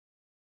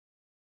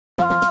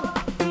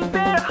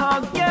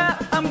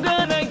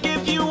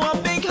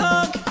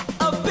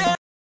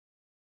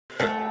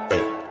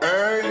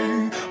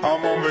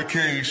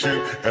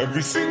vacation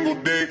every single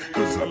day,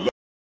 'cause I love.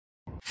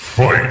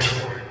 Fight!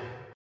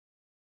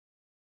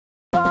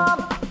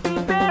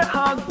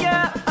 BearHug,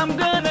 yeah, I'm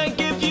gonna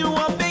give you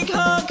a big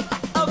hug.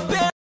 A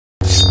bear.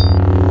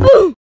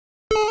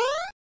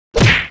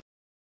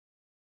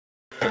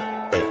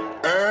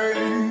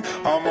 Hey,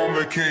 I'm on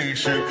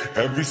vacation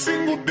every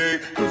single day,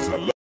 'cause I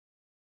love.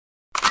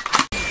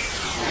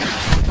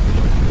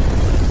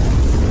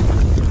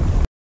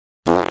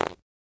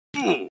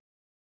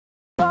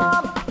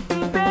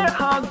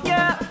 BearHug,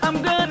 yeah,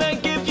 I'm gonna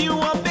give you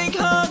a big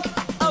hug.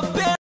 A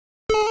bear.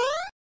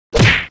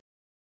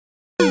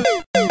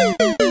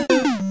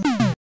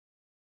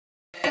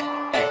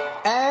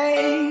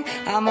 Hey,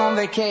 I'm on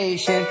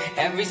vacation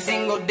every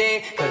single day,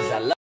 'cause I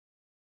love.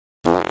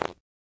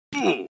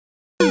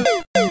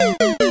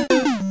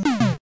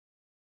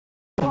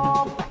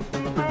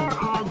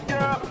 BearHug,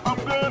 yeah, I'm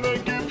gonna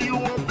give you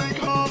a big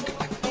hug.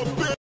 A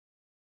bear.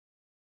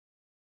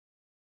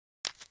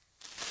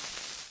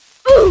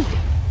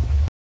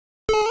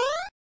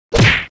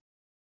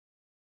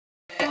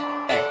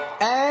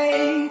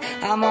 Hey,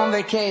 I'm on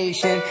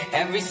vacation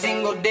every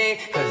single day,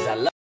 'cause I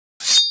love.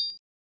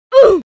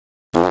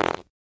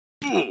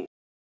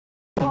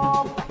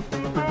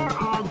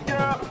 BearHug,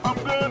 yeah, I'm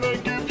gonna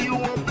give you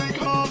a big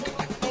hug.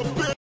 A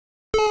bear.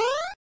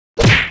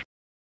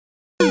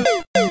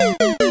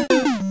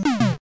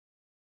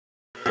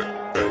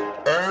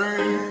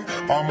 Hey,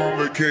 I'm on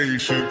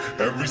vacation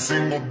every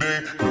single day,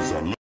 'cause I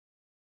love.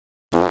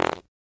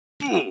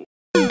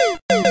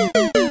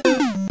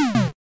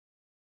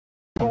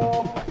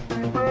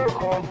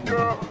 BearHug,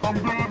 yeah, I'm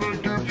gonna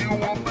give you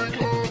a big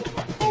hug.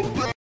 A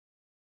bear.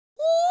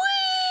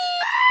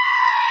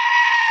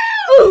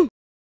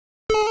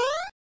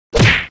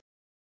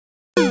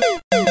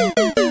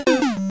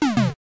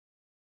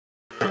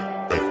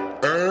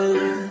 Hey,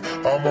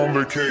 I'm on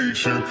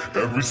vacation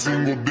every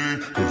single day,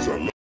 'cause I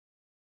love.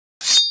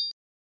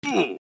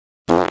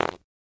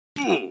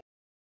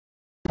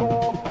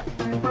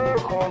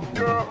 BearHug,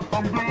 yeah,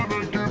 I'm gonna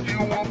give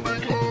you a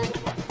big hug.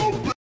 A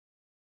bear.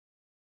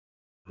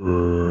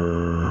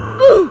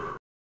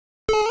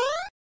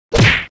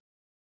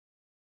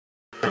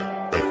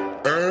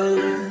 Hey,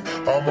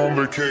 I'm on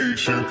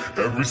vacation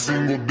every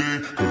single day,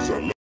 'cause I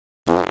love.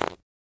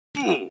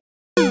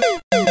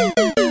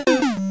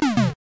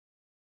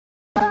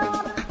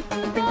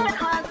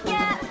 BearHug,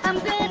 yeah, I'm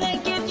gonna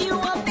give you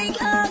a big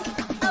hug.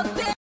 A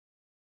bear.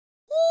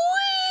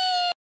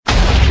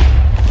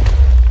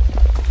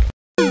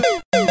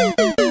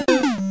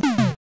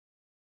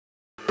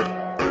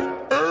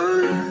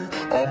 Hey,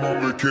 I'm on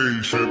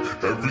vacation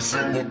every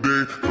single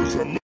day, 'cause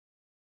I love.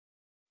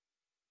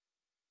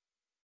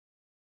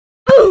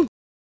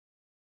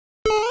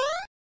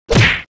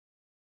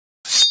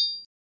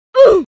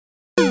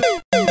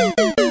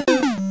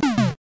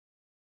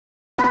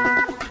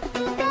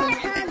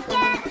 BearHug,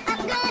 yeah,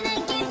 I'm gonna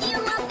give you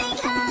a big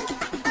hug.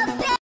 A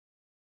bear.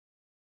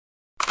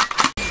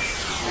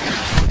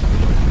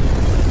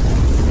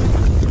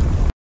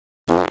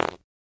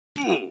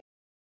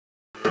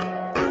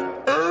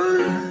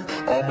 Hey,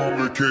 I'm on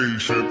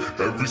vacation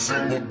every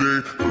single day,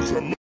 'cause I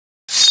love.